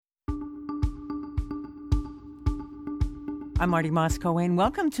I'm Marty Moss-Cohen.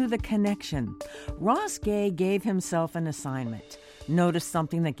 Welcome to The Connection. Ross Gay gave himself an assignment. Notice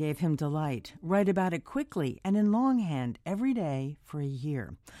something that gave him delight. Write about it quickly and in longhand every day for a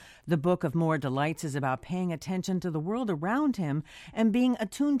year. The Book of More Delights is about paying attention to the world around him and being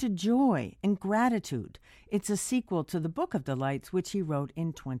attuned to joy and gratitude. It's a sequel to the Book of Delights, which he wrote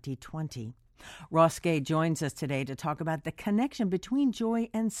in 2020. Ross Gay joins us today to talk about the connection between joy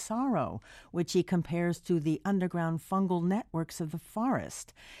and sorrow, which he compares to the underground fungal networks of the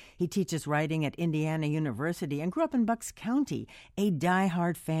forest. He teaches writing at Indiana University and grew up in Bucks County, a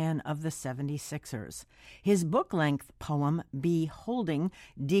diehard fan of the 76ers. His book-length poem, Beholding,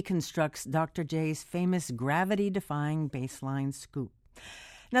 deconstructs Dr. J's famous gravity-defying baseline scoop.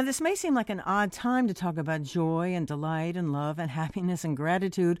 Now, this may seem like an odd time to talk about joy and delight and love and happiness and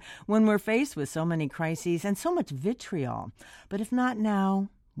gratitude when we're faced with so many crises and so much vitriol. But if not now,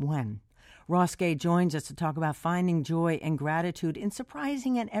 when? Ross Gay joins us to talk about finding joy and gratitude in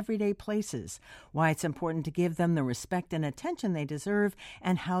surprising and everyday places, why it's important to give them the respect and attention they deserve,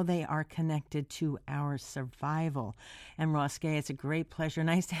 and how they are connected to our survival. And Ross Gay, it's a great pleasure.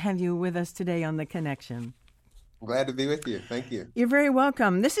 Nice to have you with us today on The Connection. Glad to be with you. Thank you. You're very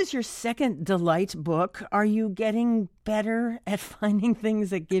welcome. This is your second delight book. Are you getting better at finding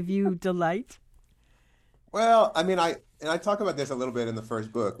things that give you delight? Well, I mean, I talk about this a little bit in the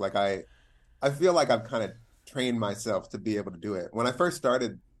first book. Like I feel like I've kind of trained myself to be able to do it. When I first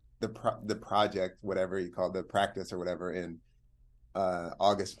started the project, whatever you call the practice or whatever, in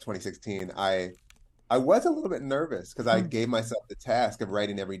August of 2016, I was a little bit nervous because I gave myself the task of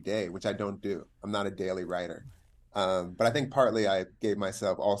writing every day, which I don't do. I'm not a daily writer. But I think partly I gave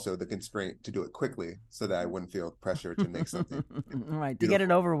myself also the constraint to do it quickly so that I wouldn't feel pressure to make something. Right, to get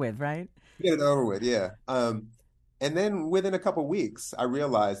it over with, right? Get it over with, yeah. And then within a couple of weeks, I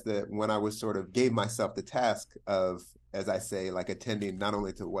realized that when I was sort of gave myself the task of, as I say, like attending not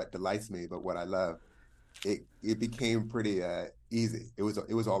only to what delights me, but what I love, it became pretty easy. It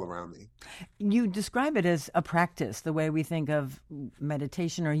was all around me. You describe it as a practice, the way we think of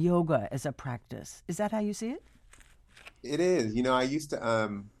meditation or yoga as a practice. Is that how you see it? It is. You know, I used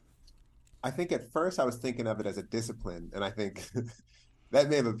to, I think at first I was thinking of it as a discipline. And I think that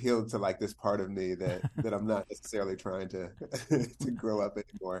may have appealed to like this part of me that I'm not necessarily trying to to grow up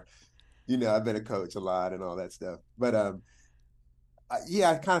anymore. You know, I've been a coach a lot and all that stuff. But yeah,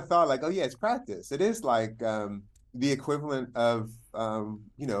 I kind of thought like, oh yeah, it's practice. It is like the equivalent of,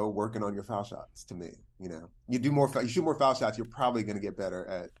 you know, working on your foul shots to me. You know, you shoot more foul shots, you're probably going to get better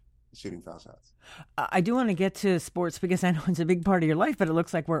at shooting foul shots. I do want to get to sports because I know it's a big part of your life, but it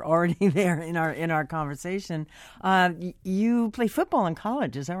looks like we're already there in our conversation. You play football in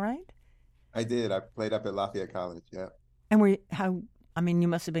college, is that right? I did. I played up at Lafayette College, yeah. And you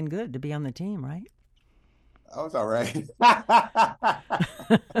must have been good to be on the team, right? I was all right.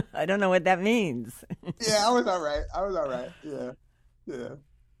 I don't know what that means. Yeah, I was all right. Yeah.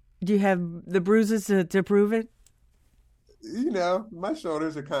 Do you have the bruises to prove it? You know, my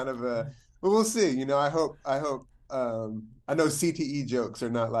shoulders are kind of but we'll see. You know, I hope I know CTE jokes are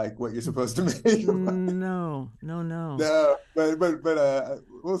not like what you're supposed to make. No. No, but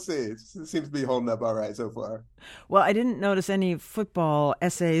we'll see. It seems to be holding up all right so far. Well, I didn't notice any football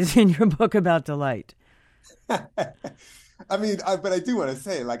essays in your book about delight. I mean, but I do want to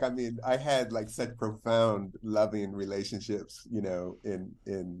say, like, I mean, I had like such profound, loving relationships, you know,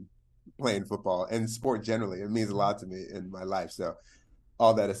 in playing football and sport generally. It means a lot to me in my life. So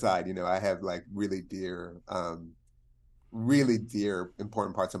all that aside, you know, I have like really dear,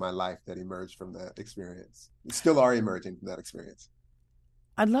 important parts of my life that emerged from that experience. Still are emerging from that experience.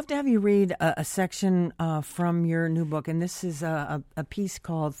 I'd love to have you read a section from your new book. And this is a piece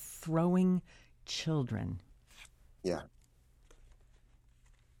called Throwing Children. Yeah.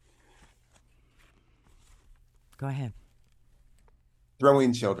 Go ahead.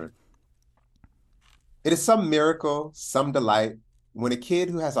 Throwing children. It is some miracle, some delight, when a kid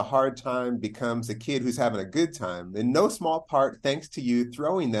who has a hard time becomes a kid who's having a good time, in no small part thanks to you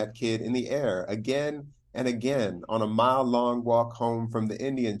throwing that kid in the air again and again on a mile-long walk home from the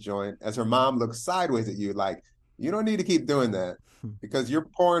Indian joint as her mom looks sideways at you like, you don't need to keep doing that because you're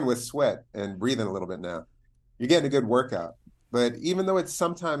pouring with sweat and breathing a little bit now. You're getting a good workout. But even though it's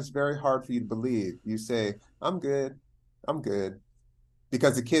sometimes very hard for you to believe, you say, I'm good.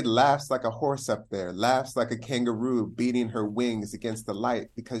 Because the kid laughs like a horse up there, laughs like a kangaroo beating her wings against the light,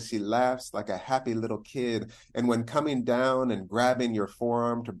 because she laughs like a happy little kid. And when coming down and grabbing your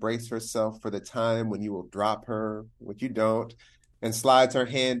forearm to brace herself for the time when you will drop her, which you don't, and slides her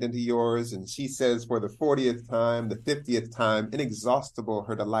hand into yours, and she says for the 40th time, the 50th time, inexhaustible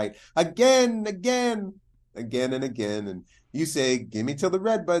her delight, again, again and again. And you say, give me till the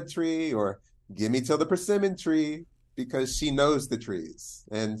redbud tree, or give me till the persimmon tree, because she knows the trees.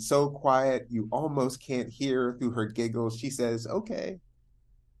 And so quiet, you almost can't hear through her giggles. She says, okay,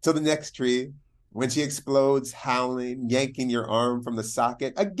 till the next tree. When she explodes, howling, yanking your arm from the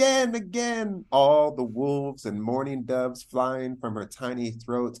socket, again, again, all the wolves and mourning doves flying from her tiny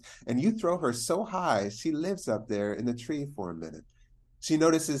throat, and you throw her so high, she lives up there in the tree for a minute. She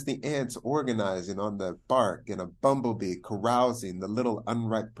notices the ants organizing on the bark and a bumblebee carousing the little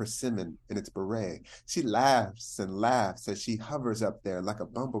unripe persimmon in its beret. She laughs and laughs as she hovers up there like a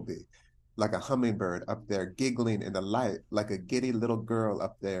bumblebee, like a hummingbird up there, giggling in the light, like a giddy little girl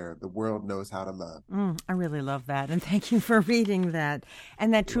up there the world knows how to love. I really love that. And thank you for reading that.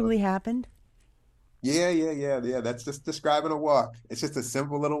 And that truly happened? Yeah. That's just describing a walk. It's just a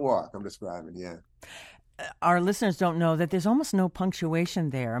simple little walk I'm describing, yeah. Our listeners don't know that there's almost no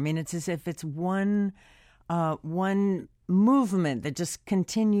punctuation there. I mean, it's as if it's one movement that just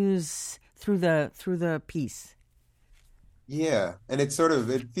continues through the piece. Yeah, and it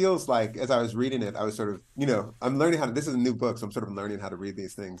feels like, as I was reading it, I was sort of, I'm learning this is a new book, so I'm sort of learning how to read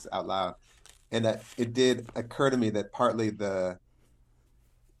these things out loud. And that it did occur to me that partly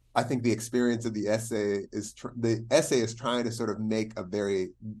I think the experience of the essay is trying to sort of make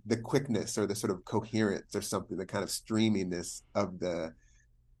the quickness or the sort of coherence or something, the kind of streaminess of the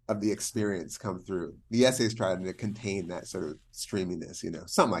experience come through. The essay is trying to contain that sort of streaminess,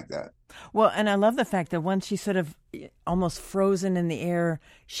 something like that. Well, and I love the fact that once she's sort of almost frozen in the air,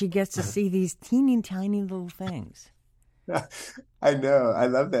 she gets to see these teeny tiny little things. I know. I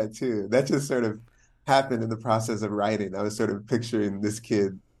love that too. That just sort of happened in the process of writing. I was sort of picturing this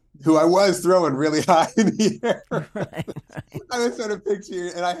kid who I was throwing really high in the air. Right. I was sort of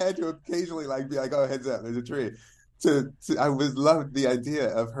picturing, and I had to occasionally be like, oh, heads up, there's a tree. I loved the idea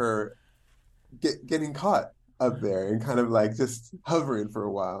of her getting caught up there and kind of just hovering for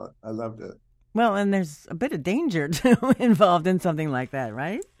a while. I loved it. Well, and there's a bit of danger too involved in something like that,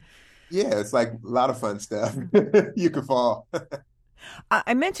 right? Yeah, it's like a lot of fun stuff. You could fall.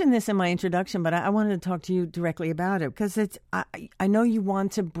 I mentioned this in my introduction, but I wanted to talk to you directly about it because I know you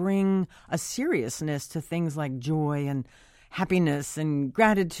want to bring a seriousness to things like joy and happiness and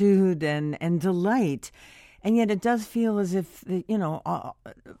gratitude and delight. And yet it does feel as if,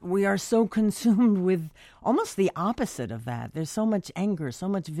 we are so consumed with almost the opposite of that. There's so much anger, so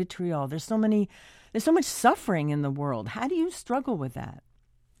much vitriol. There's so much suffering in the world. How do you struggle with that?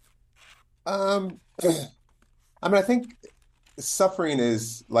 I think suffering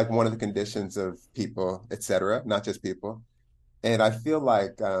is like one of the conditions of people, et cetera, not just people. And I feel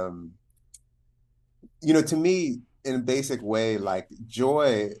like, to me, in a basic way, like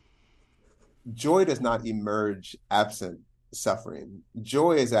joy does not emerge absent suffering.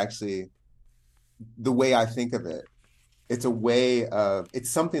 Joy is actually the way I think of it. It's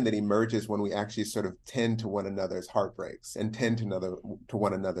something that emerges when we actually sort of tend to one another's heartbreaks and tend to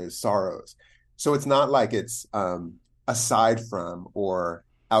one another's sorrows. So it's not like it's aside from or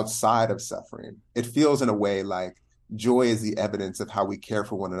outside of suffering. It feels in a way like joy is the evidence of how we care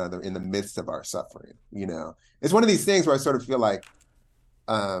for one another in the midst of our suffering. It's one of these things where I sort of feel like,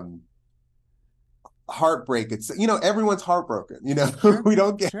 heartbreak, it's everyone's heartbroken, Sure. we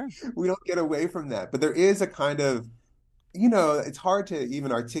don't Sure. get away from that, but there is a kind of it's hard to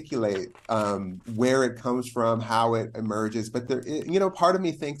even articulate where it comes from, how it emerges, but there is, part of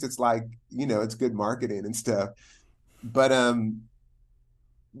me thinks it's like it's good marketing and stuff, but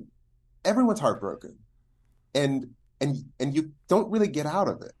everyone's heartbroken, and you don't really get out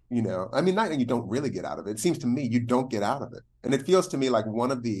of it. I mean, not that you don't really get out of it. It seems to me you don't get out of it, and it feels to me like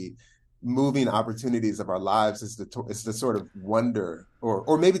one of the moving opportunities of our lives is to sort of wonder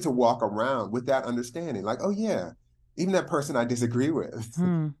or maybe to walk around with that understanding, like, oh yeah, even that person I disagree with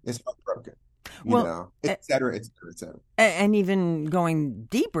is heartbroken, et cetera, et cetera, et cetera. And even going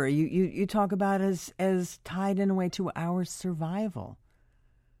deeper, you talk about as tied in a way to our survival.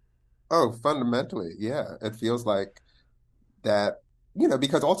 Oh, fundamentally, yeah. It feels like that,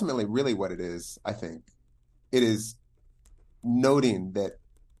 because ultimately really what it is, I think, it is noting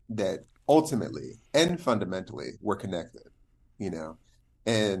that ultimately and fundamentally we're connected,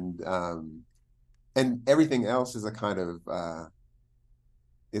 and everything else is a kind of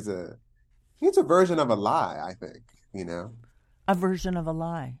it's a version of a lie, I think, A version of a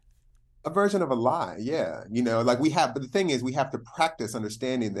lie. A version of a lie, yeah. But the thing is, we have to practice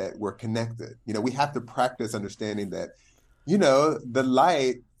understanding that we're connected. We have to practice understanding that, the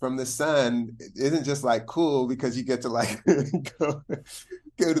light from the sun isn't just like cool because you get to like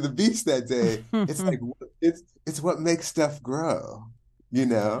go to the beach that day. It's like it's what makes stuff grow,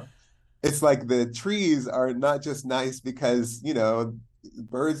 It's like the trees are not just nice because,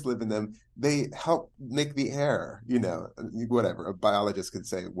 birds live in them. They help make the air, whatever. A biologist could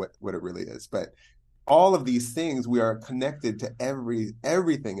say what it really is. But all of these things, we are connected to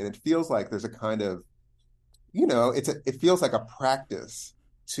everything. And it feels like there's a kind of, it feels like a practice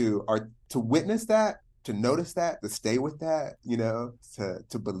to witness that, to notice that, to stay with that,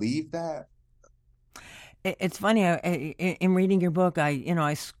 to believe that. It's funny. In reading your book,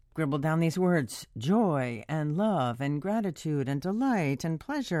 I scribbled down these words: joy and love and gratitude and delight and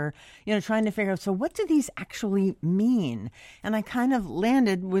pleasure. Trying to figure out, so what do these actually mean? And I kind of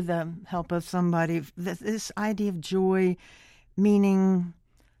landed, with the help of somebody, this idea of joy meaning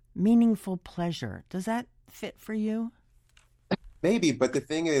meaningful pleasure. Does that fit for you? Maybe, but the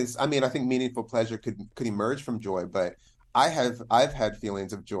thing is, I mean, I think meaningful pleasure could emerge from joy, but I've had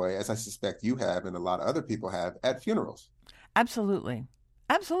feelings of joy, as I suspect you have and a lot of other people have, at funerals. Absolutely.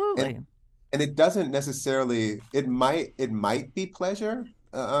 Absolutely. And it doesn't necessarily, it might be pleasure.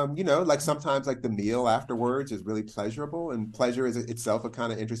 Like sometimes like the meal afterwards is really pleasurable, and pleasure is itself a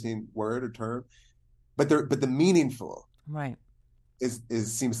kind of interesting word or term. But the meaningful Right. is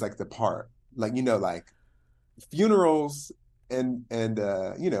seems like the part. Like, like funerals and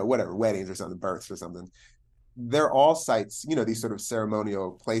whatever, weddings or something, births or something, they're all sites, these sort of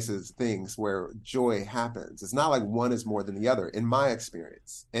ceremonial places, things where joy happens. It's not like one is more than the other, in my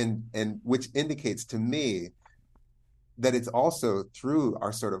experience, and which indicates to me that it's also through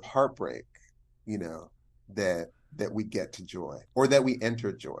our sort of heartbreak, that we get to joy, or that we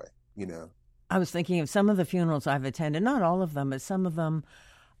enter joy. I was thinking of some of the funerals I've attended, not all of them, but some of them,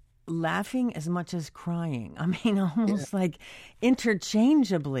 laughing as much as crying. I mean, Yeah, almost like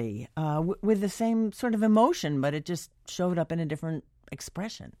interchangeably, with the same sort of emotion, but it just showed up in a different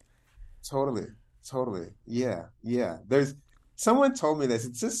expression. totally, totally. Yeah, yeah. There's someone told me this.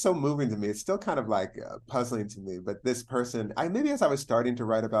 It's just so moving to me. It's still kind of like puzzling to me. But this person, maybe as I was starting to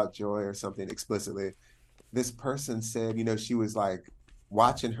write about joy or something explicitly, this person said, she was like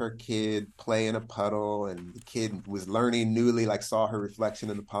watching her kid play in a puddle, and the kid was learning newly, like saw her reflection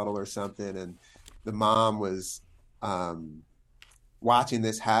in the puddle or something. And the mom was um, watching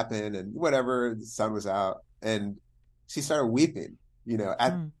this happen, and whatever, the sun was out, and she started weeping,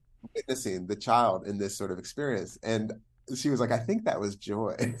 at Mm, witnessing the child in this sort of experience. And she was like, I think that was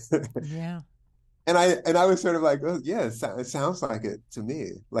joy. yeah. And I was sort of like, oh, yeah, it sounds like it to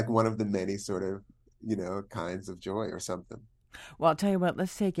me, like one of the many sort of, kinds of joy or something. Well, I'll tell you what,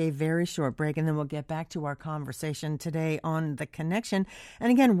 let's take a very short break and then we'll get back to our conversation today on The Connection.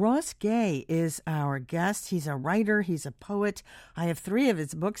 And again, Ross Gay is our guest. He's a writer, he's a poet. I have 3 of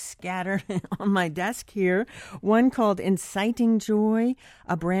his books scattered on my desk here. One called Inciting Joy,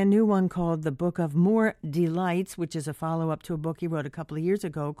 a brand new one called The Book of More Delights, which is a follow-up to a book he wrote a couple of years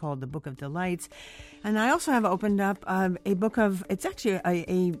ago called The Book of Delights. And I also have opened up a book of, it's actually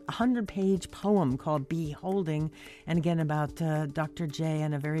a 100-page poem called Beholding, and again about Dr. J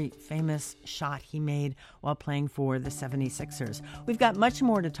and a very famous shot he made while playing for the 76ers. We've got much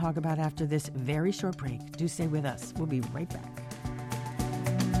more to talk about after this very short break. Do stay with us. We'll be right back.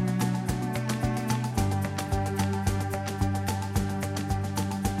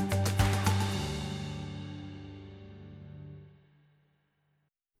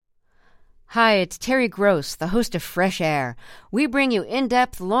 Hi, it's Terry Gross, the host of Fresh Air. We bring you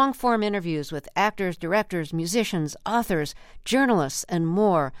in-depth, long-form interviews with actors, directors, musicians, authors, journalists, and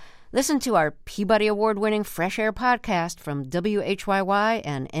more. Listen to our Peabody Award-winning Fresh Air podcast from WHYY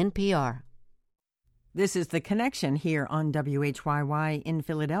and NPR. This is The Connection here on WHYY in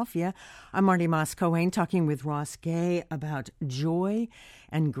Philadelphia. I'm Marty Moss-Cohen talking with Ross Gay about joy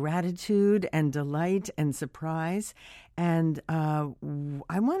and gratitude and delight and surprise. And I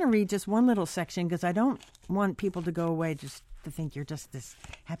want to read just one little section because I don't want people to go away just to think you're just this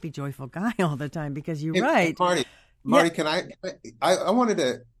happy, joyful guy all the time, because you're Hey, right. Marty, Yeah. Can I wanted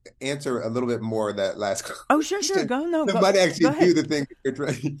to answer a little bit more of that last Oh, sure. question. Go. No, That go. might Go actually do ahead. the thing you're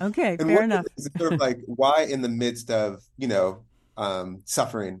trying. Okay, And fair one of enough. the things is sort of like, why in the midst of,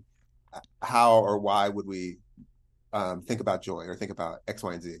 suffering, how or why would we think about joy or think about X,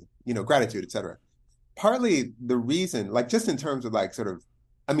 Y, and Z, gratitude, etc. Partly the reason, like just in terms of like sort of,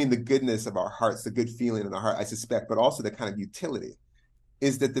 the goodness of our hearts, the good feeling in our heart, I suspect, but also the kind of utility,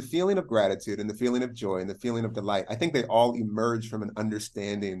 is that the feeling of gratitude and the feeling of joy and the feeling of delight, I think they all emerge from an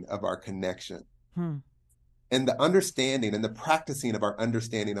understanding of our connection. Hmm. And the understanding and the practicing of our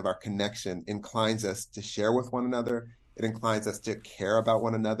understanding of our connection inclines us to share with one another. It inclines us to care about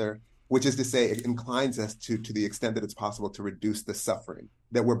one another, which is to say, it inclines us to the extent that it's possible, to reduce the suffering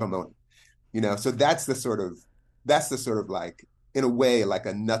that we're bemoaning. So that's the sort of like in a way, like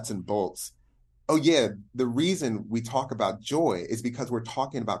a nuts and bolts. Oh yeah, the reason we talk about joy is because we're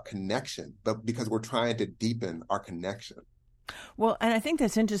talking about connection, but because we're trying to deepen our connection. Well, and I think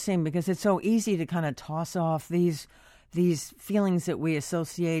that's interesting because it's so easy to kind of toss off these feelings that we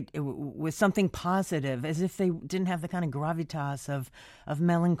associate with something positive, as if they didn't have the kind of gravitas of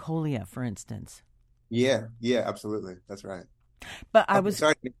melancholia, for instance. Yeah, absolutely. That's right. But I Okay, was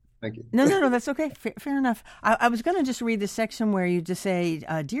sorry. Thank you. No, that's okay. Fair enough. I was going to just read the section where you just say,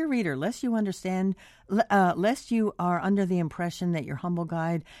 "Dear reader, lest you are under the impression that your humble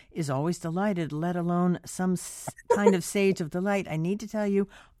guide is always delighted, let alone some kind of sage of delight, I need to tell you,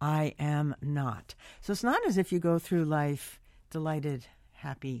 I am not." So it's not as if you go through life delighted,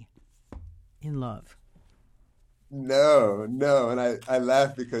 happy, in love. No, and I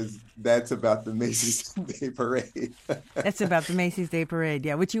laugh because that's about the Macy's Day Parade. That's about the Macy's Day Parade,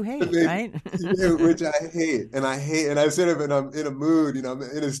 yeah, which you hate, right? Which I hate, and I'm sort of, and I'm in a mood, I'm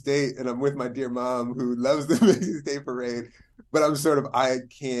in a state, and I'm with my dear mom who loves the Macy's Day Parade, but I'm sort of, I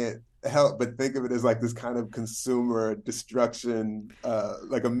can't help but think of it as like this kind of consumer destruction,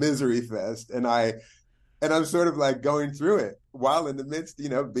 like a misery fest, and I'm sort of like going through it while in the midst,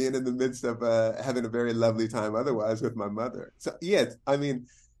 being in the midst of having a very lovely time otherwise with my mother. So yeah, I mean,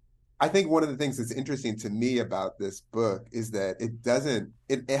 I think one of the things that's interesting to me about this book is that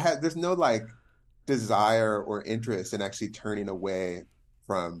there's no like desire or interest in actually turning away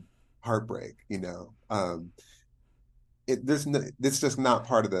from heartbreak, it's just not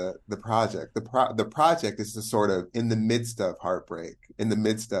part of the project. The project is to sort of, in the midst of heartbreak, in the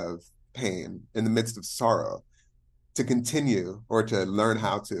midst of pain, in the midst of sorrow, to continue, or to learn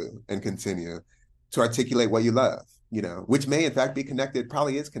how to and continue to articulate what you love, which may in fact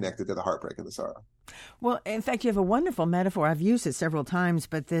probably is connected to the heartbreak and the sorrow. Well, in fact, you have a wonderful metaphor. I've used it several times,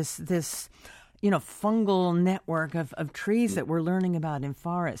 but this fungal network of trees that we're learning about in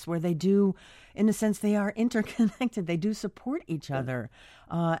forests, where they do, in a sense, they are interconnected. They do support each other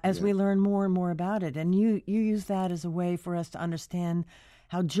as we learn more and more about it. And you use that as a way for us to understand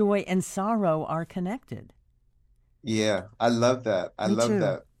how joy and sorrow are connected. Yeah, I love that. I love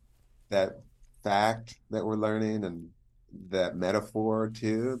too. that fact that we're learning, and that metaphor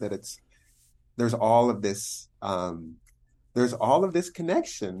too, that there's all of this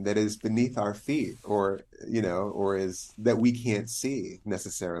connection that is beneath our feet, or is that we can't see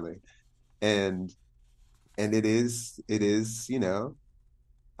necessarily. And it is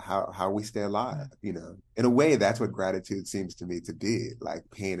how we stay alive, in a way. That's what gratitude seems to me to be, like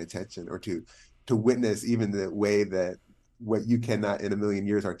paying attention, or to witness even the way that what you cannot in a million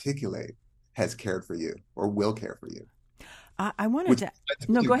years articulate has cared for you, or will care for you. I wanted to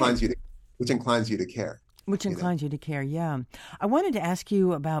no, go ahead. Which inclines you to care. Which inclines you to care, yeah. I wanted to ask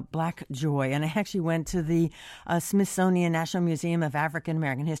you about Black joy, and I actually went to the Smithsonian National Museum of African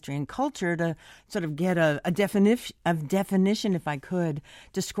American History and Culture to sort of get a definition, if I could,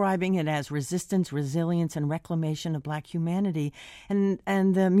 describing it as resistance, resilience, and reclamation of Black humanity. And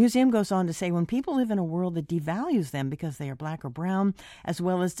the museum goes on to say, when people live in a world that devalues them because they are Black or brown, as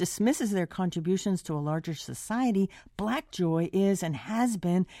well as dismisses their contributions to a larger society, Black joy is and has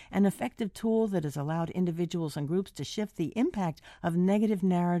been an effective tool that has allowed individuals and groups to shift the impact of negative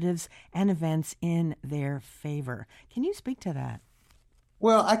narratives and events in their favor. Can you speak to that?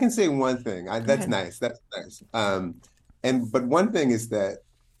 Well, I can say one thing. That's nice. That's nice. But one thing is that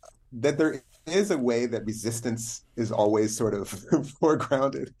there is a way that resistance is always sort of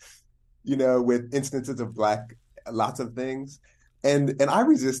foregrounded, with instances of Black, lots of things. And I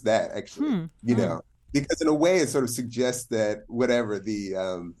resist that, actually, because in a way it sort of suggests that whatever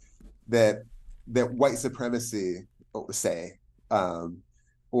that white supremacy, say,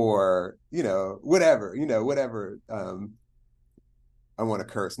 or whatever I want to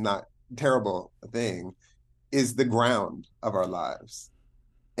curse, not terrible thing, is the ground of our lives.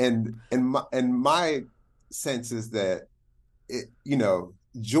 And my sense is that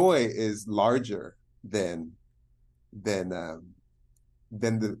joy is larger than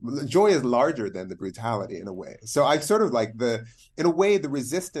joy is larger than the brutality, in a way. So I sort of like in a way, the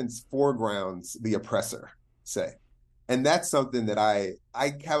resistance foregrounds the oppressor, say. And that's something that I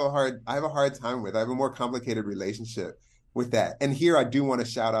have a hard time with. I have a more complicated relationship with that. And here I do want to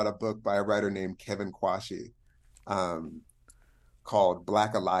shout out a book by a writer named Kevin Quashie, called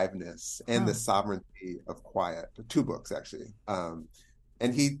Black Aliveness and the Sovereignty of Quiet. 2 books, actually.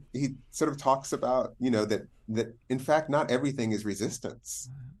 And he sort of talks about, that in fact, not everything is resistance.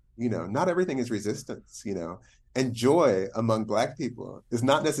 Not everything is resistance, and joy among Black people is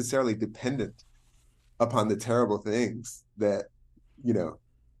not necessarily dependent upon the terrible things that,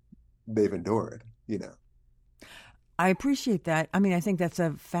 they've endured, I appreciate that. I mean, I think that's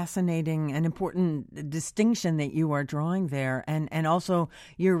a fascinating and important distinction that you are drawing there, and also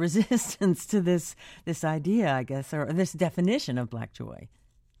your resistance to this idea, I guess, or this definition of Black joy.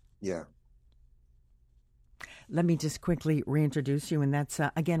 Yeah. Let me just quickly reintroduce you, and that's,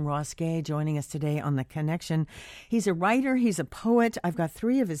 again, Ross Gay joining us today on The Connection. He's a writer. He's a poet. I've got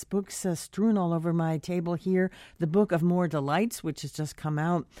 3 of his books strewn all over my table here. The Book of More Delights, which has just come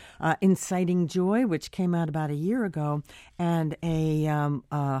out, Inciting Joy, which came out about a year ago, and a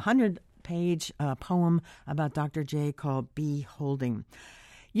 100-page poem about Dr. J called Beholding.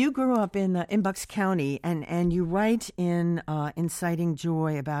 You grew up in Bucks County, and you write in Inciting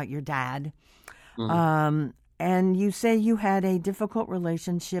Joy about your dad. Mm-hmm. And you say you had a difficult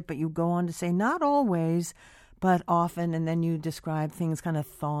relationship, but you go on to say not always, but often, and then you describe things kind of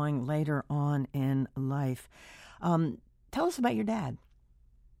thawing later on in life. Tell us about your dad.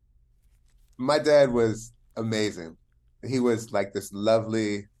 My dad was amazing. He was like this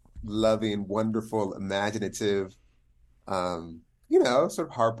lovely, loving, wonderful, imaginative, sort of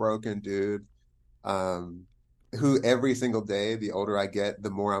heartbroken dude. Who every single day, the older I get, the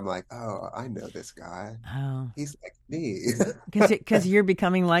more I'm like, oh, I know this guy. Oh, he's like me. Because you're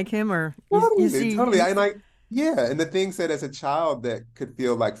becoming like him, or totally, you see, totally. And the things that as a child that could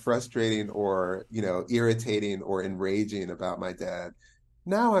feel like frustrating or irritating or enraging about my dad,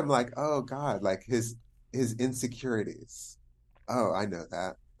 now I'm like, oh God, like his insecurities. Oh, I know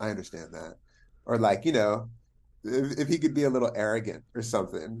that. I understand that. Or like, if he could be a little arrogant or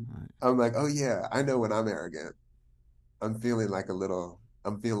something, I'm like, oh yeah, I know when I'm arrogant. I'm feeling a little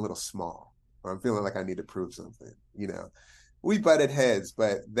small, or I'm feeling like I need to prove something. We butted heads,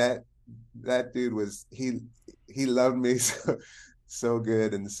 but that dude he loved me so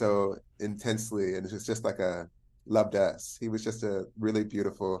good and so intensely, and it was just loved us. He was just a really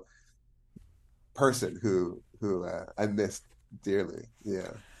beautiful person who I missed dearly.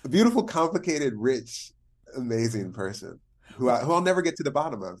 Yeah, a beautiful, complicated, rich, amazing person who I'll never get to the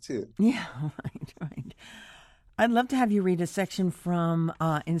bottom of too. Yeah, right. I'd love to have you read a section from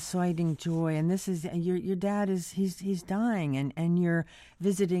Inciting Joy, and this is your dad he's dying, and you're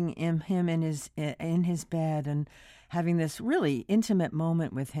visiting him in his bed and having this really intimate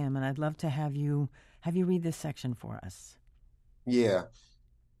moment with him, and I'd love to have you read this section for us. Yeah.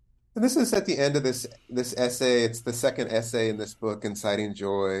 And this is at the end of this essay. It's the second essay in this book, Inciting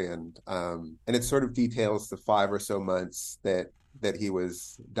Joy, and it sort of details the 5 or so months that he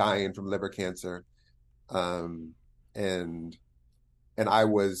was dying from liver cancer, and I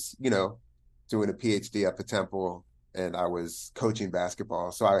was doing a PhD up at Temple, and I was coaching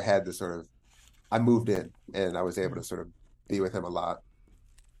basketball, so I had to I moved in, and I was able to sort of be with him a lot,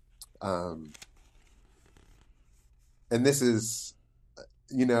 and this is.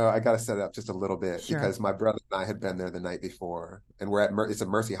 I got to set it up just a little bit. Sure. Because my brother and I had been there the night before, and we're at it's a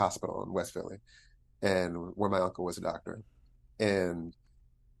Mercy Hospital in West Philly, and where my uncle was a doctor, and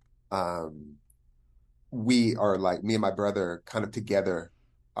we are me and my brother kind of together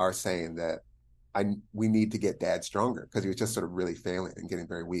are saying that we need to get Dad stronger, because he was just sort of really failing and getting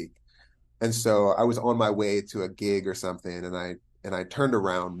very weak. And so I was on my way to a gig or something, and I turned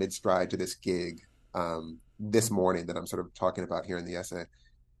around mid-stride to this gig this morning that I'm sort of talking about here in the essay.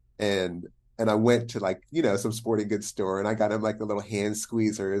 And I went to some sporting goods store, and I got him the little hand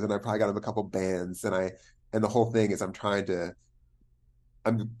squeezers, and I probably got him a couple bands, and the whole thing is I'm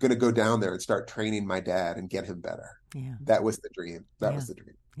going to go down there and start training my dad and get him better. Yeah. That was the dream. That was the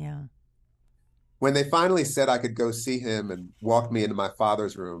dream. Yeah. When they finally said I could go see him and walked me into my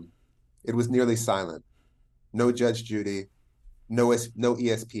father's room, it was nearly silent. No Judge Judy, no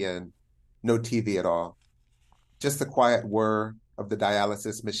ESPN, no TV at all. Just the quiet whir of the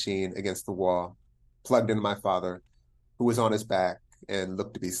dialysis machine against the wall, plugged into my father, who was on his back and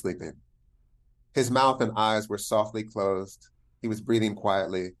looked to be sleeping. His mouth and eyes were softly closed. He was breathing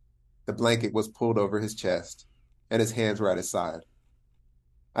quietly. The blanket was pulled over his chest, and his hands were at his side.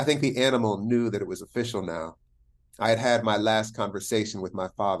 I think the animal knew that it was official now. I had had my last conversation with my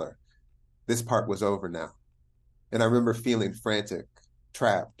father. This part was over now. And I remember feeling frantic,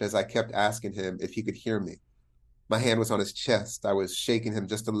 trapped, as I kept asking him if he could hear me. My hand was on his chest. I was shaking him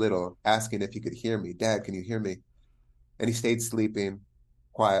just a little, asking if he could hear me. Dad, can you hear me? And he stayed sleeping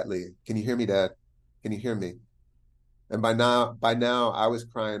quietly. Can you hear me, Dad? Can you hear me? And by now, I was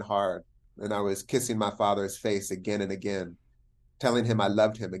crying hard, and I was kissing my father's face again and again, telling him I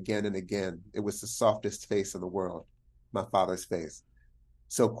loved him again and again. It was the softest face in the world, my father's face.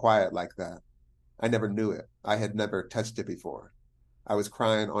 So quiet like that. I never knew it. I had never touched it before. I was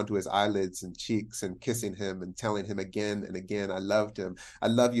crying onto his eyelids and cheeks and kissing him and telling him again and again I loved him. I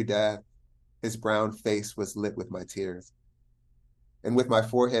love you, Dad. His brown face was lit with my tears. And with my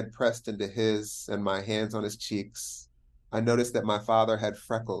forehead pressed into his and my hands on his cheeks, I noticed that my father had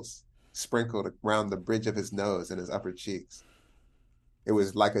freckles sprinkled around the bridge of his nose and his upper cheeks. It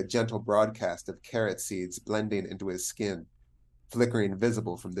was like a gentle broadcast of carrot seeds blending into his skin, flickering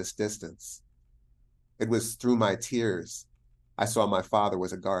visible from this distance. It was through my tears I saw my father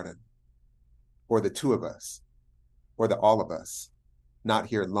was a garden, or the two of us, or the all of us, not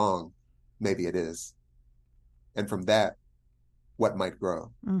here long, maybe it is. And from that, what might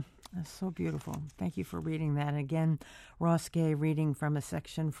grow. That's so beautiful. Thank you for reading that. Again, Ross Gay reading from a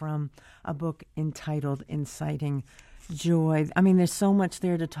section from a book entitled Inciting Joy. I mean, there's so much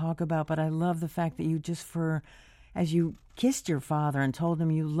there to talk about, but I love the fact that you as you kissed your father and told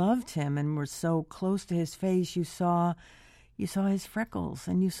him you loved him and were so close to his face, you saw his freckles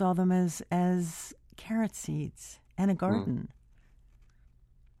and you saw them as carrot seeds and a garden.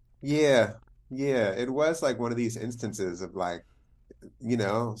 Yeah. It was like one of these instances of like,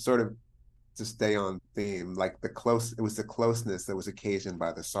 sort of to stay on theme, like it was the closeness that was occasioned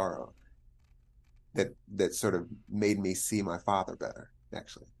by the sorrow that sort of made me see my father better,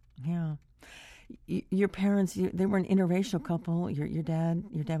 actually. Yeah. Your parents, they were an interracial couple. Your dad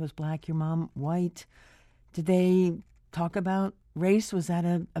was black, your mom white. Did they talk about race? Was that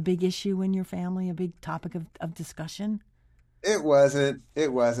a big issue in your family, a big topic of discussion? It wasn't.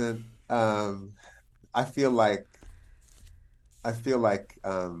 I feel like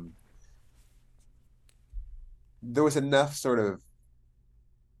there was enough sort of,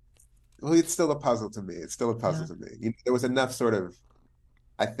 well, it's still a puzzle to me. There was enough sort of,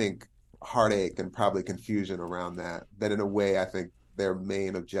 I think, heartache and probably confusion around that in a way, I think their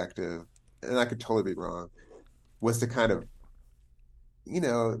main objective, and I could totally be wrong, was to kind of,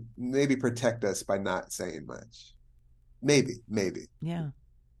 maybe protect us by not saying much. Maybe. Yeah.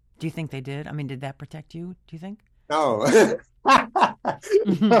 Do you think they did? I mean, did that protect you, do you think? No.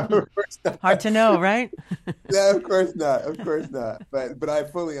 No, hard to know, right? Yeah, of course not. But I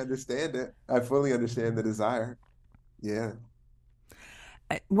fully understand it. I fully understand the desire. Yeah.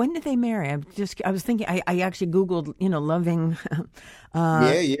 When did they marry? I was thinking, I actually Googled, loving.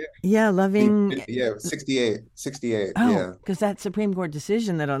 Yeah, loving. Yeah, it was 68. Oh, yeah. Because that Supreme Court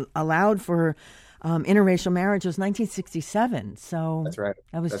decision that allowed for interracial marriage was 1967. So that's right.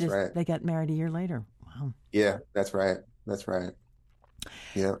 Right. They got married a year later. Wow. Yeah, that's right.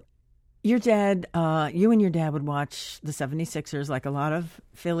 Yeah. Your dad, you and your dad would watch the 76ers like a lot of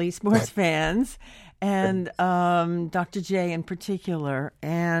Philly sports fans, and Dr. J in particular.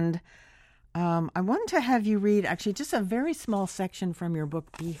 And I wanted to have you read actually just a very small section from your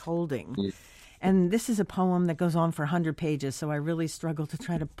book, Beholding. And this is a poem that goes on for 100 pages, so I really struggled to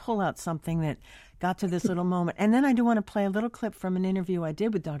try to pull out something that got to this little moment. And then I do want to play a little clip from an interview I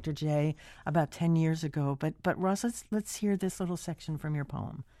did with Dr. J about 10 years ago. But Ross, let's hear this little section from your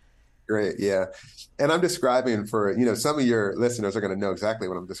poem. Great, yeah. And I'm describing for, some of your listeners are going to know exactly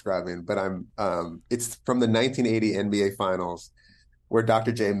what I'm describing, but it's from the 1980 NBA Finals, where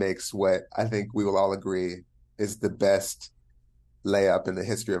Dr. J makes what I think we will all agree is the best layup in the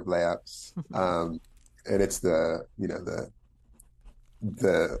history of layups. And it's the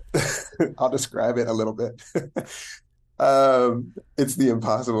I'll describe it a little bit. It's the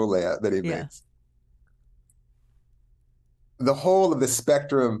impossible layup that he makes. The whole of the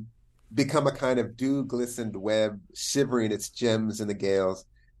spectrum become a kind of dew-glistened web, shivering its gems in the gales,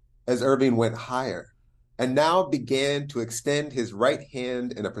 as Irving went higher, and now began to extend his right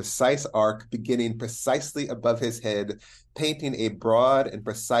hand in a precise arc, beginning precisely above his head, painting a broad and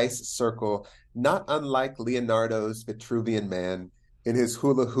precise circle, not unlike Leonardo's Vitruvian Man in his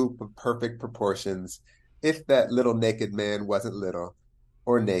hula hoop of perfect proportions, if that little naked man wasn't little,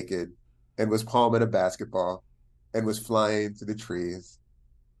 or naked, and was palming a basketball, and was flying through the trees.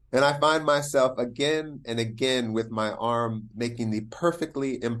 And I find myself again and again with my arm making the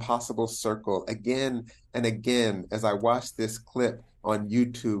perfectly impossible circle again and again as I watch this clip on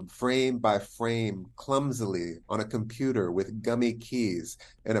YouTube, frame by frame, clumsily on a computer with gummy keys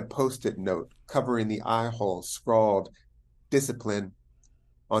and a Post-it note covering the eye hole scrawled, "Discipline,"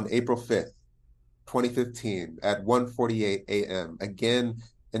 on April 5th, 2015 at 1:48 a.m. Again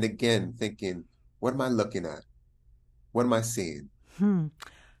and again thinking, what am I looking at? What am I seeing?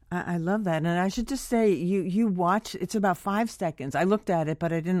 I love that. And I should just say, you watch, it's about 5 seconds. I looked at it,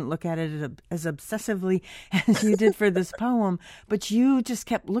 but I didn't look at it as obsessively as you did for this poem. But you just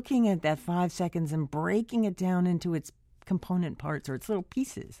kept looking at that 5 seconds and breaking it down into its component parts or its little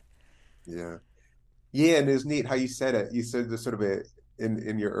pieces. Yeah. Yeah, and it was neat how you said it. You said this sort of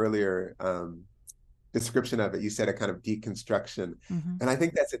in your earlier description of it. You said a kind of deconstruction. And I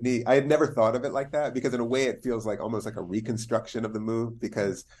think that's a neat, I had never thought of it like that, because in a way it feels like almost like a reconstruction of the move,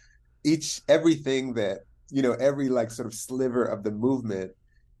 because everything that, every like sort of sliver of the movement,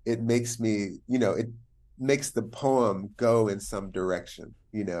 it makes me, it makes the poem go in some direction,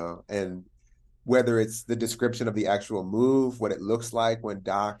 and whether it's the description of the actual move, what it looks like when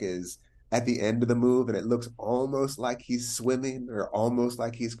Doc is at the end of the move and it looks almost like he's swimming or almost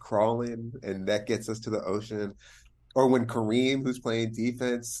like he's crawling, and that gets us to the ocean, or when Kareem, who's playing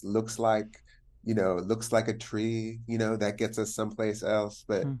defense, looks like a tree, that gets us someplace else.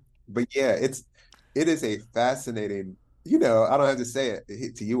 But yeah, it is a fascinating, I don't have to say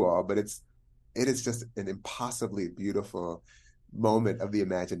it to you all, but it is just an impossibly beautiful moment of the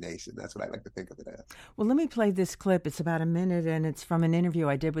imagination. That's what I like to think of it as. Well, let me play this clip. It's about a minute, and it's from an interview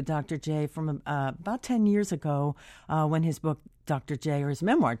I did with Dr. J from about 10 years ago when his book, Dr. J, or his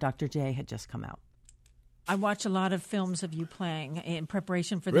memoir, Dr. J, had just come out. I watch a lot of films of you playing in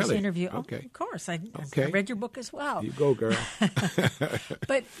preparation for this interview. Okay. Oh, of course. I read your book as well. You go, girl.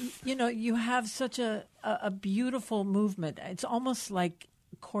 But, you have such a beautiful movement. It's almost like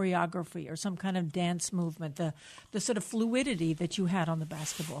choreography or some kind of dance movement, the sort of fluidity that you had on the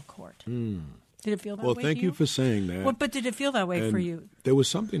basketball court. Did it feel that way? Well, thank you for saying that. Well, but did it feel that way for you? There was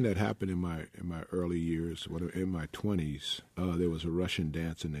something that happened in my early years. In my 20s, there was a Russian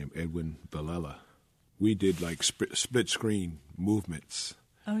dancer named Edwin Vilela. We did like split screen movements.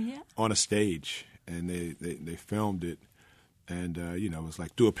 Oh yeah. On a stage, and they filmed it. And it was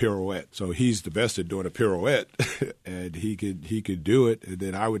like do a pirouette. So he's the best at doing a pirouette, and he could do it. And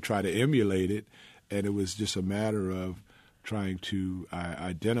then I would try to emulate it, and it was just a matter of trying to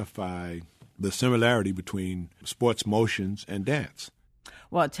identify the similarity between sports motions and dance.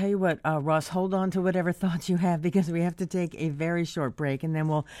 Well, I'll tell you what, Ross, hold on to whatever thoughts you have, because we have to take a very short break, and then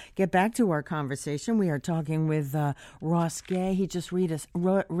we'll get back to our conversation. We are talking with Ross Gay. He just read a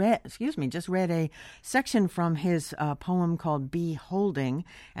section from his poem called Beholding,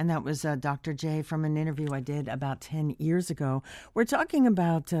 and that was Dr. J from an interview I did about 10 years ago. We're talking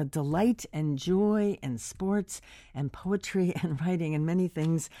about delight and joy and sports and poetry and writing and many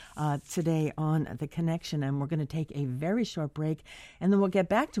things today on The Connection, and we're going to take a very short break, and then we'll get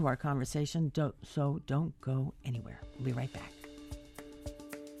back to our conversation, so don't go anywhere. We'll be right back.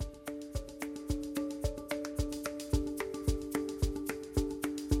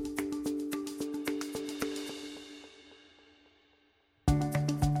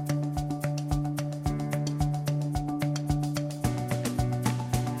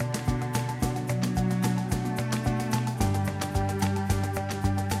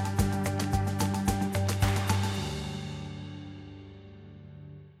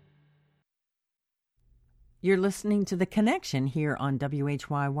 You're listening to The Connection here on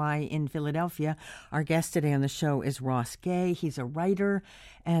WHYY in Philadelphia. Our guest today on the show is Ross Gay. He's a writer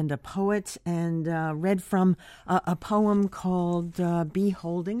and a poet, and read from a poem called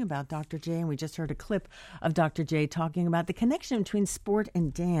Beholding about Dr. J. And we just heard a clip of Dr. J talking about the connection between sport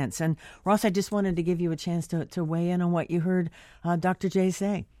and dance. And Ross, I just wanted to give you a chance to weigh in on what you heard Dr. J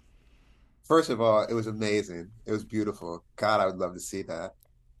say. First of all, it was amazing. It was beautiful. God, I would love to see that.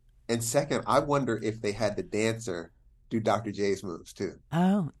 And second, I wonder if they had the dancer do Dr. J's moves too.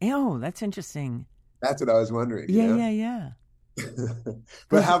 Oh, that's interesting. That's what I was wondering. Yeah.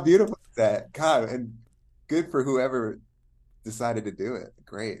 But how beautiful is that? God, and good for whoever decided to do it.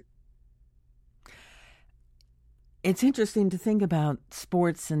 Great. It's interesting to think about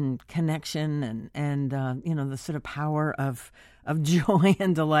sports and connection and the sort of power of joy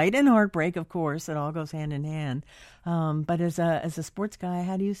and delight and heartbreak. Of course, it all goes hand in hand. But as a sports guy,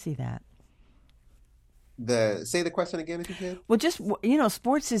 how do you see that? Say the question again, if you could. Well, just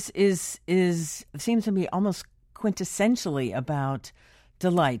sports is seems to be almost quintessentially about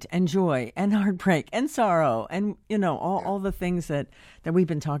delight and joy and heartbreak and sorrow and all the things that we've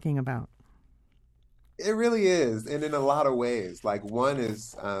been talking about. It really is, and in a lot of ways. Like one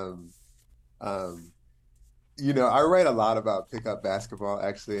is, I write a lot about pickup basketball,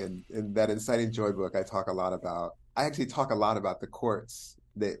 actually, and in that Inciting Joy book, I actually talk a lot about the courts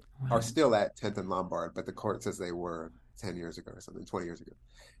that are still at 10th and Lombard, but the courts as they were 10 years ago or something, 20 years ago,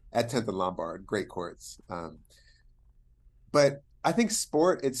 at 10th and Lombard, great courts. But I think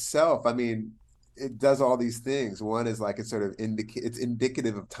sport itself, it does all these things. One is like it's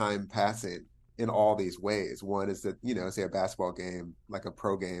indicative of time passing in all these ways. One is that, say a basketball game, like a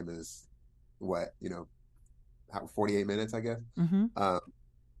pro game is 48 minutes, I guess. Mm-hmm.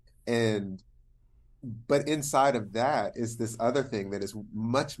 But inside of that is this other thing that is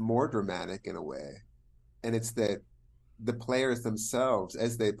much more dramatic in a way. And it's that the players themselves,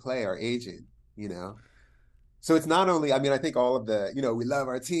 as they play, are aging, So it's not only, I mean, I think all of the, we love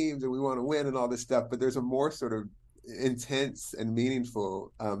our teams and we want to win and all this stuff, but there's a more sort of intense and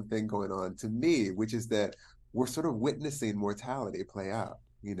meaningful thing going on to me, which is that we're sort of witnessing mortality play out,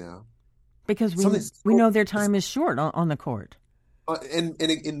 Because we know their time is short on the court. And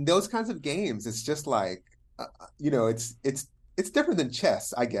in those kinds of games, it's just like, it's different than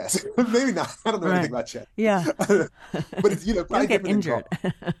chess, I guess. Maybe not. I don't know anything about chess. Yeah. But it's, probably get injured.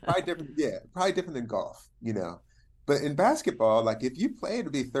 Probably different than golf, But in basketball, like if you play to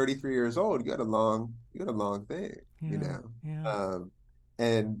be 33 years old, you got a long thing, Yeah.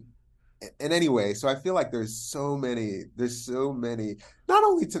 And anyway, so I feel like there's so many,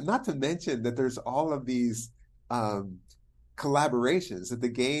 not to mention that there's all of these collaborations that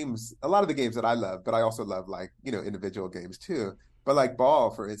a lot of the games that I love, but I also love like, individual games too. But like ball,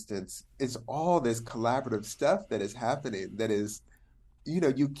 for instance, it's all this collaborative stuff that is happening that is,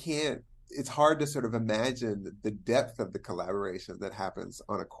 it's hard to sort of imagine the depth of the collaboration that happens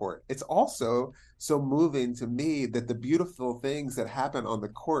on a court. It's also so moving to me that the beautiful things that happen on the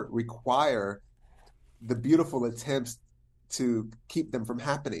court require the beautiful attempts to keep them from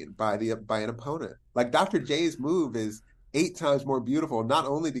happening by an opponent. Like Dr. J's move is 8 times more beautiful, not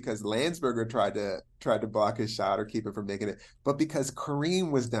only because Landsberger tried to block his shot or keep it from making it, but because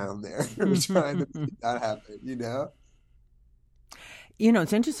Kareem was down there trying to make that happen,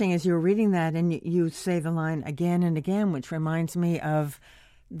 It's interesting as you were reading that and you say the line again and again, which reminds me of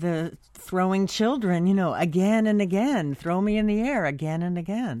the throwing children, again and again, throw me in the air again and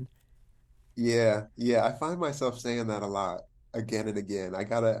again. Yeah. I find myself saying that a lot, again and again. I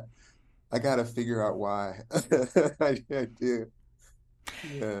gotta figure out why. I do.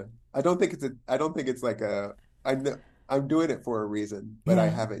 Yeah. I don't think it's like I know I'm doing it for a reason, but I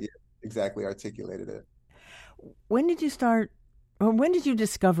haven't yet exactly articulated it. When did you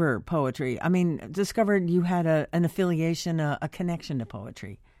discover poetry? I mean, discovered you had an affiliation, a connection to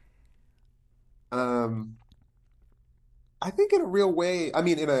poetry. I think in a real way, I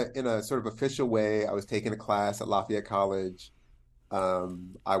mean, in a sort of official way, I was taking a class at Lafayette College.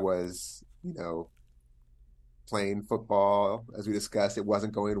 I was, playing football, as we discussed. It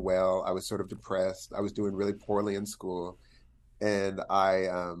wasn't going well. I was sort of depressed. I was doing really poorly in school. And I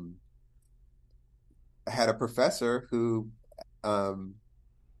had a professor who,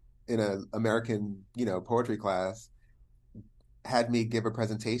 in an American, poetry class, had me give a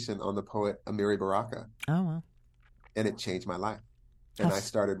presentation on the poet Amiri Baraka. Oh, wow. And it changed my life. And I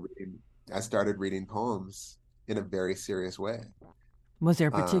started reading poems in a very serious way. Was there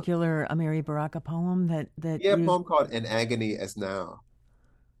a particular Amiri Baraka poem that a poem called "An Agony As Now,"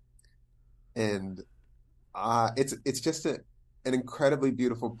 and it's just an incredibly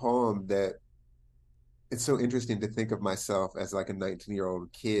beautiful poem that it's so interesting to think of myself as like a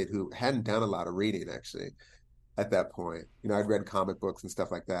 19-year-old kid who hadn't done a lot of reading actually at that point. I'd read comic books and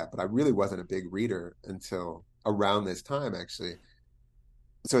stuff like that, but I really wasn't a big reader until around this time actually.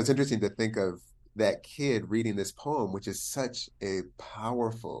 So it's interesting to think of that kid reading this poem, which is such a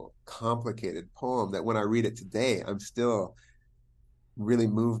powerful, complicated poem that when I read it today, I'm still really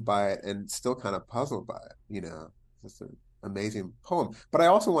moved by it and still kind of puzzled by it. It's an amazing poem. But I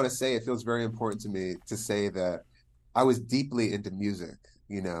also want to say it feels very important to me to say that I was deeply into music,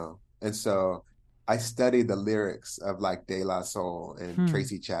 and so I studied the lyrics of like De La Soul and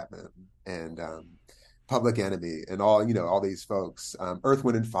Tracy Chapman and Public Enemy and all these folks, Earth,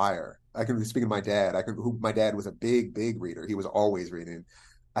 Wind and Fire. I can speak of my dad. My dad was a big reader. He was always reading.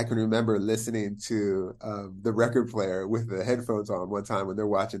 I can remember listening to the record player with the headphones on one time when they're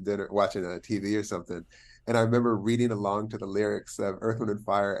watching a TV or something. And I remember reading along to the lyrics of Earth, Wind and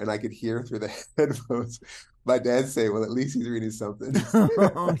Fire, and I could hear through the headphones my dad say, well, at least he's reading something.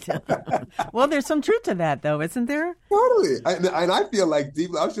 Well, there's some truth to that, though, isn't there? Totally. And I feel like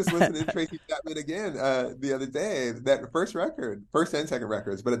deeply, I was just listening to Tracy Chapman again the other day, that first and second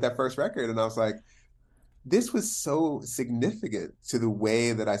records, but at that first record, and I was like, this was so significant to the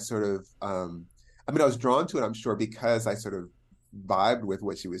way that I sort of, I was drawn to it, I'm sure, because I sort of vibed with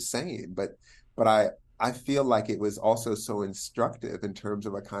what she was saying, but I feel like it was also so instructive in terms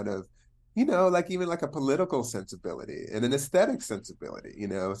of a kind of, like even like a political sensibility and an aesthetic sensibility,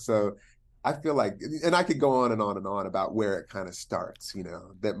 so I feel like, and I could go on and on and on about where it kind of starts,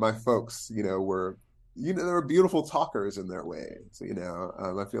 that my folks, were, they were beautiful talkers in their ways,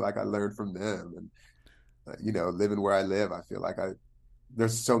 I feel like I learned from them and, living where I live, I feel like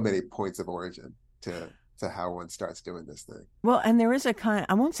there's so many points of origin to how one starts doing this thing. Well, and there is a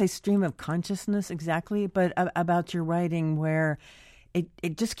I won't say stream of consciousness exactly, but about your writing where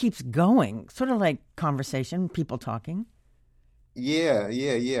it just keeps going, sort of like conversation, people talking. Yeah.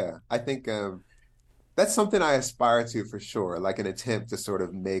 I think That's something I aspire to for sure, like an attempt to sort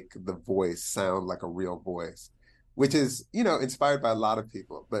of make the voice sound like a real voice, which is, inspired by a lot of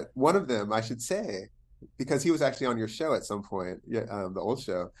people. But one of them, I should say, because he was actually on your show at some point, yeah, the old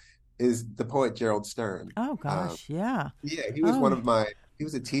show, is the poet Gerald Stern. Oh gosh, yeah. Yeah, he was Oh, he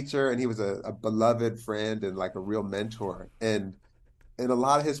was a teacher and he was a beloved friend and like a real mentor. And in a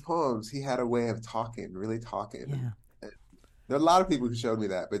lot of his poems, he had a way of talking, really talking. yeah. And there are a lot of people who showed me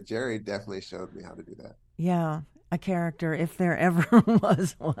that, but Jerry definitely showed me how to do that. Yeah, a character if there ever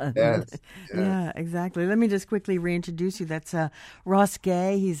was one. Yes, yes. Yeah, exactly. Let me just quickly reintroduce you. That's Ross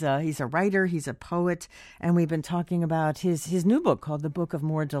Gay. He's a writer. He's a poet, and we've been talking about his new book called The Book of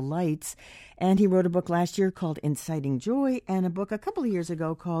More Delights. And he wrote a book last year called Inciting Joy, and a book a couple of years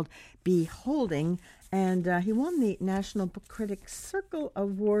ago called Beholding. And he won the National Book Critics Circle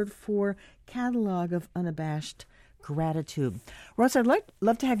Award for Catalog of Unabashed Gratitude. Ross, I'd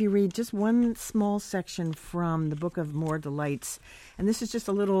love to have you read just one small section from the Book of More Delights. And this is just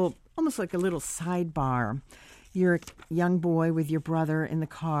almost like a little sidebar. You're a young boy with your brother in the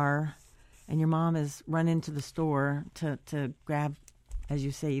car, and your mom has run into the store to grab, as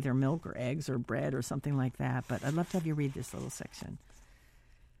you say, either milk or eggs or bread or something like that. But I'd love to have you read this little section.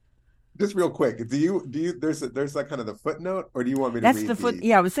 Just real quick, there's like kind of the footnote, or do you want me to That's read the foot.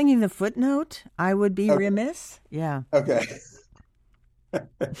 Yeah, I was thinking the footnote. I would be remiss. Yeah. Okay.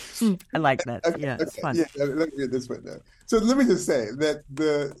 I like that. Okay, Yeah, it's okay. fun. Yeah, let me read this footnote. So let me just say that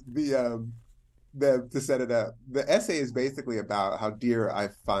to set it up, the essay is basically about how dear I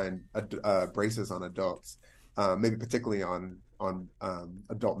find braces on adults, maybe particularly on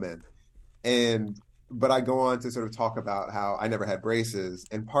adult men, but I go on to sort of talk about how I never had braces,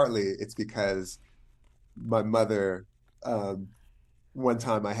 and partly it's because my mother, one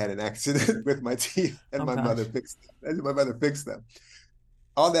time I had an accident with my teeth, and Oh my gosh. mother fixed them.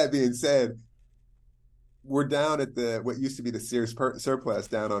 All that being said, we're down at what used to be the Sears Surplus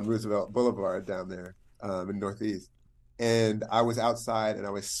down on Roosevelt Boulevard down there in Northeast, and I was outside and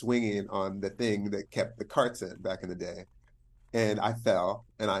I was swinging on the thing that kept the carts in back in the day, and I fell,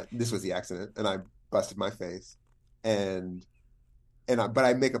 and this was the accident, and I busted my face, but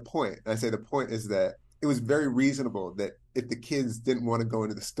I make a point. I say the point is that it was very reasonable that if the kids didn't want to go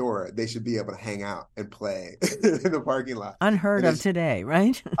into the store, they should be able to hang out and play in the parking lot. Unheard of today,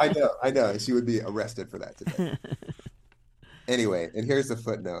 right? I know. She would be arrested for that today. Anyway, and here's the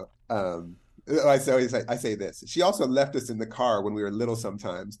footnote. I say this. She also left us in the car when we were little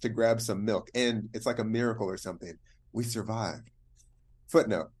sometimes to grab some milk, and it's like a miracle or something. We survived.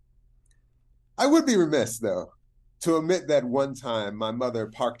 Footnote. I would be remiss, though, to omit that one time my mother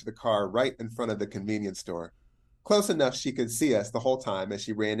parked the car right in front of the convenience store, close enough she could see us the whole time as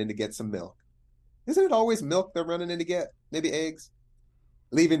she ran in to get some milk. Isn't it always milk they're running in to get? Maybe eggs?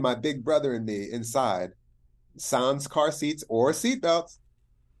 Leaving my big brother and me inside, sans car seats or seatbelts,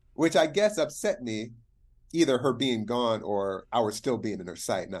 which I guess upset me, either her being gone or our still being in her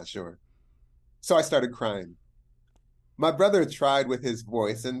sight, not sure. So I started crying. My brother tried with his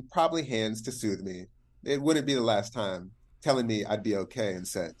voice and probably hands to soothe me. It wouldn't be the last time, telling me I'd be okay and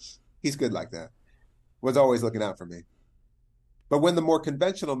such. He's good like that. Was always looking out for me. But when the more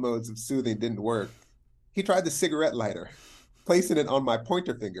conventional modes of soothing didn't work, he tried the cigarette lighter, placing it on my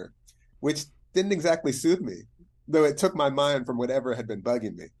pointer finger, which didn't exactly soothe me, though it took my mind from whatever had been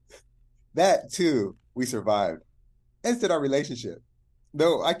bugging me. That, too, we survived, as did our relationship.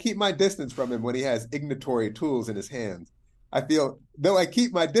 Though I keep my distance from him when he has ignitory tools in his hands, I feel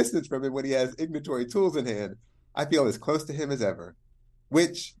as close to him as ever,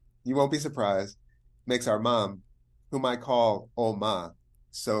 which, you won't be surprised, makes our mom, whom I call Oma,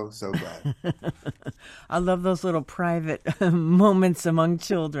 so glad. I love those little private moments among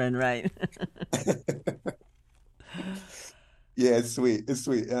children, right? Yeah, it's sweet. It's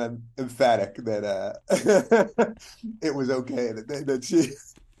sweet. I'm emphatic that it was okay that she.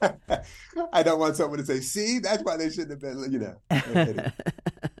 I don't want someone to say, "See, that's why they shouldn't have been." Anyway.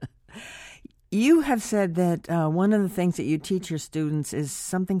 You have said that one of the things that you teach your students is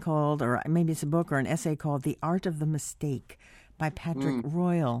something called, or maybe it's a book or an essay called "The Art of the Mistake" by Patrick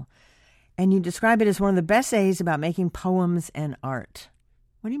Royal, and you describe it as one of the best essays about making poems and art.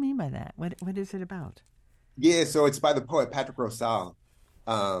 What do you mean by that? What is it about? Yeah, so it's by the poet Patrick Rosal,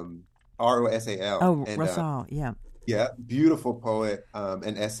 Rosal. Oh, Rosal, yeah. Yeah, beautiful poet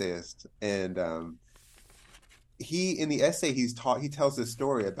and essayist. And in the essay he tells this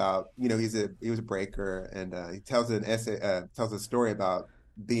story about, he was a breaker, and he tells a story about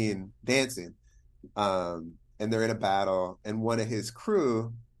dancing. And they're in a battle, and one of his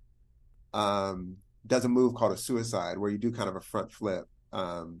crew does a move called a suicide, where you do kind of a front flip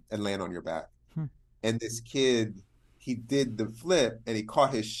and land on your back. And this kid, he did the flip and he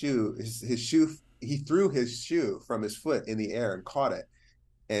caught his shoe, his shoe, he threw his shoe from his foot in the air and caught it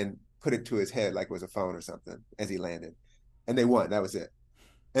and put it to his head like it was a phone or something as he landed. And they won. That was it.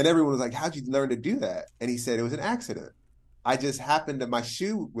 And everyone was like, how'd you learn to do that? And he said, it was an accident. I just happened to, my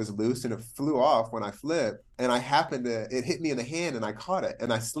shoe was loose and it flew off when I flipped. And it hit me in the hand and I caught it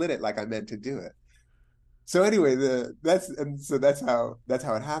and I slid it like I meant to do it. So anyway, that's how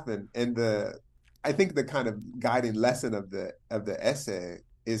it happened. And I think the kind of guiding lesson of the essay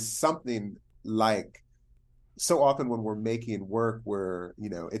is something like, so often when we're making work where,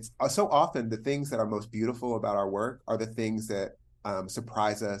 it's so often the things that are most beautiful about our work are the things that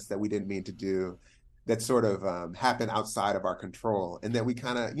surprise us, that we didn't mean to do, that sort of happen outside of our control, and that we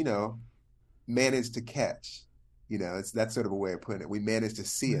kind of, manage to catch. It's that sort of a way of putting it. We manage to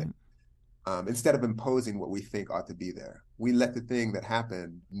see it instead of imposing what we think ought to be there. We let the thing that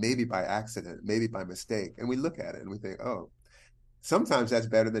happened, maybe by accident, maybe by mistake, and we look at it and we think, oh, sometimes that's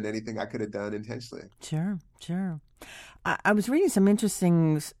better than anything I could have done intentionally. Sure. I was reading some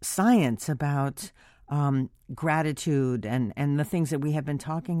interesting science about gratitude and the things that we have been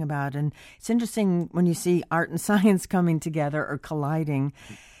talking about. And it's interesting when you see art and science coming together or colliding,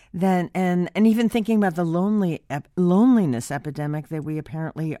 then and even thinking about the loneliness epidemic that we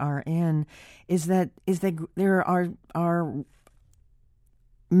apparently are in, is that there are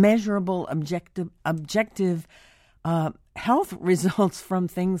measurable objective health results from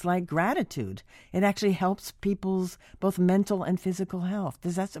things like gratitude. It actually helps people's both mental and physical health.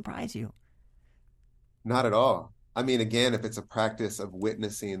 Does that surprise you? Not at all. I mean, again, if it's a practice of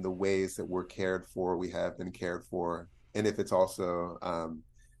witnessing the ways that we're cared for, we have been cared for, and if it's also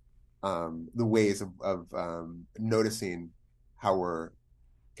the ways of noticing how we're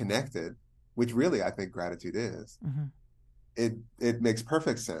connected, which really I think gratitude is, it makes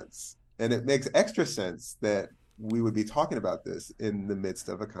perfect sense. And it makes extra sense that we would be talking about this in the midst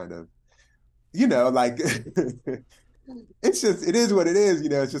of a kind of, like, it is what it is.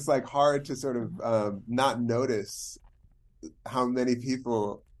 It's just like hard to sort of not notice how many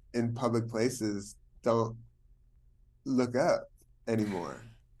people in public places don't look up anymore.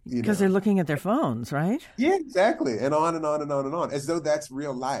 Because they're looking at their phones, right? Yeah, exactly. And on and on and on and on, as though that's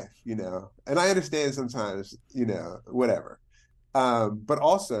real life, And I understand sometimes, whatever. But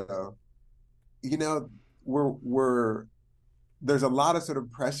also, there's a lot of sort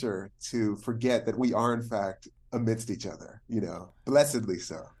of pressure to forget that we are in fact amidst each other, blessedly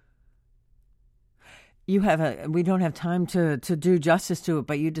so. We don't have time to do justice to it,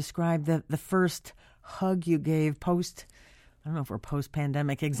 but you described the first hug you gave I don't know if we're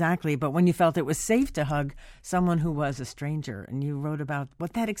post-pandemic exactly, but when you felt it was safe to hug someone who was a stranger, and you wrote about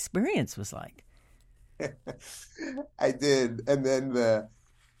what that experience was like. I did. And then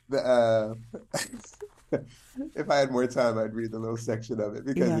if I had more time, I'd read the little section of it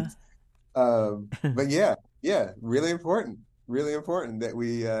because it's, but yeah, really important that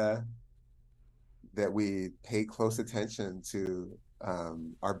we pay close attention to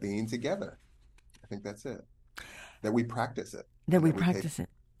our being together. I think that's it. That we practice it. It.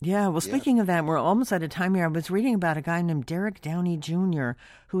 Yeah, well, speaking of that, we're almost out of time here. I was reading about a guy named Derek Downey Jr.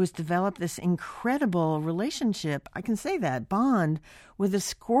 who has developed this incredible relationship, I can say that, bond with a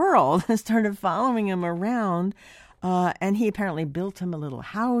squirrel that started following him around. And he apparently built him a little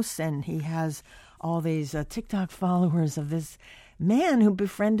house, and he has all these TikTok followers of this man who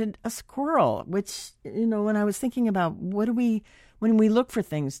befriended a squirrel, which, when I was thinking about when we look for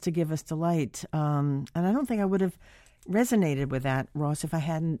things to give us delight, and I don't think I would have resonated with that, Ross, if I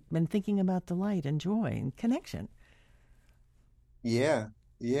hadn't been thinking about delight and joy and connection. Yeah,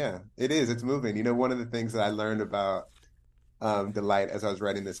 it is. It's moving. One of the things that I learned about delight as I was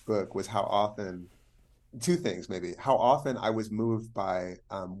writing this book was how often, two things maybe, how often I was moved by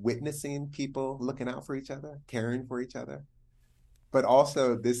witnessing people looking out for each other, caring for each other, but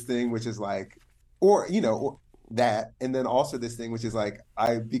also this thing which is like, or that, and then also this thing which is like,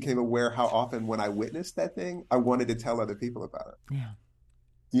 I became aware how often when I witnessed that thing, I wanted to tell other people about it.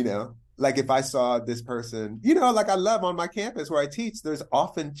 Yeah. Like if I saw this person, like I love on my campus where I teach, there's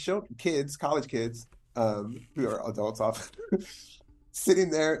often college kids, who are adults often, sitting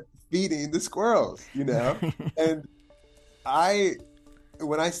there feeding the squirrels, and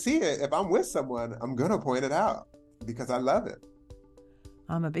when I see it, if I'm with someone, I'm going to point it out because I love it.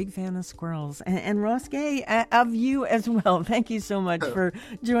 I'm a big fan of squirrels. And Ross Gay, of you as well. Thank you so much for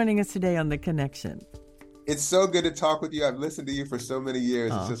joining us today on The Connection. It's so good to talk with you. I've listened to you for so many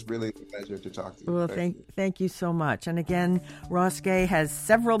years. It's just really a pleasure to talk to you. Well, thank you so much. And again, Ross Gay has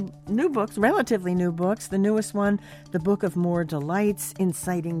several new books, relatively new books. The newest one, The Book of More Delights,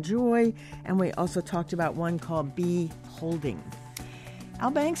 Inciting Joy. And we also talked about one called Beholding.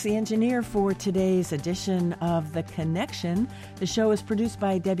 Al Banks, the engineer for today's edition of The Connection. The show is produced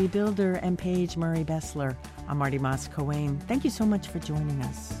by Debbie Builder and Paige Murray Bessler. I'm Marty Moss-Coane. Thank you so much for joining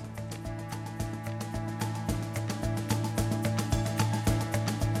us.